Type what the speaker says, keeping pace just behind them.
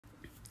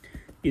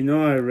You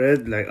know, I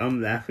read, like,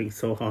 I'm laughing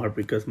so hard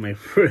because my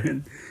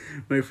friend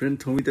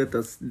told me that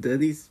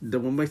the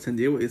one by San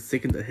Diego is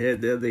sick in the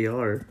head. There they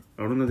are.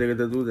 I don't know if they're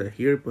gonna do that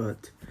here,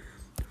 but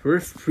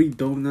first free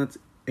donuts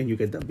and you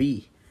get the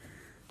B.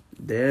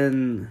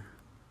 Then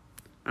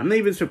I'm not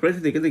even surprised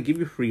if they're gonna give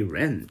you free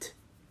rent.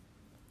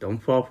 Don't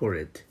fall for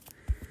it.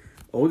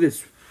 All these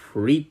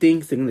free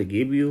things they're gonna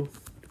give you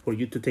for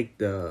you to take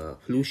the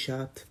flu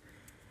shot.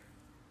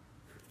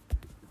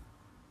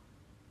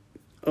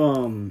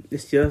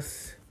 It's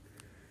just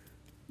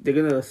they're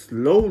gonna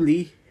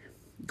slowly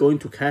go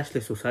into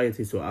cashless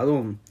society. So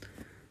I'm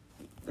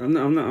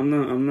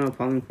not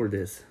falling for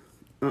this.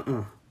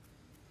 I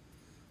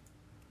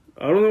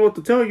don't know what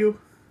to tell you.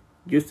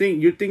 You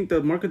think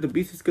the mark of the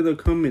beast is gonna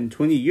come in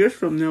 20 years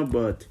from now,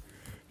 but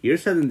you're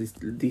starting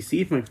to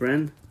deceive, my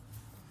friend.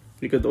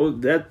 Because all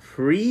that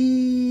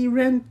free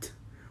rent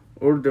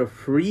or the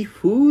free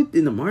food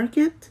in the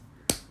market,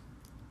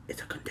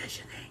 it's a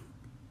condition.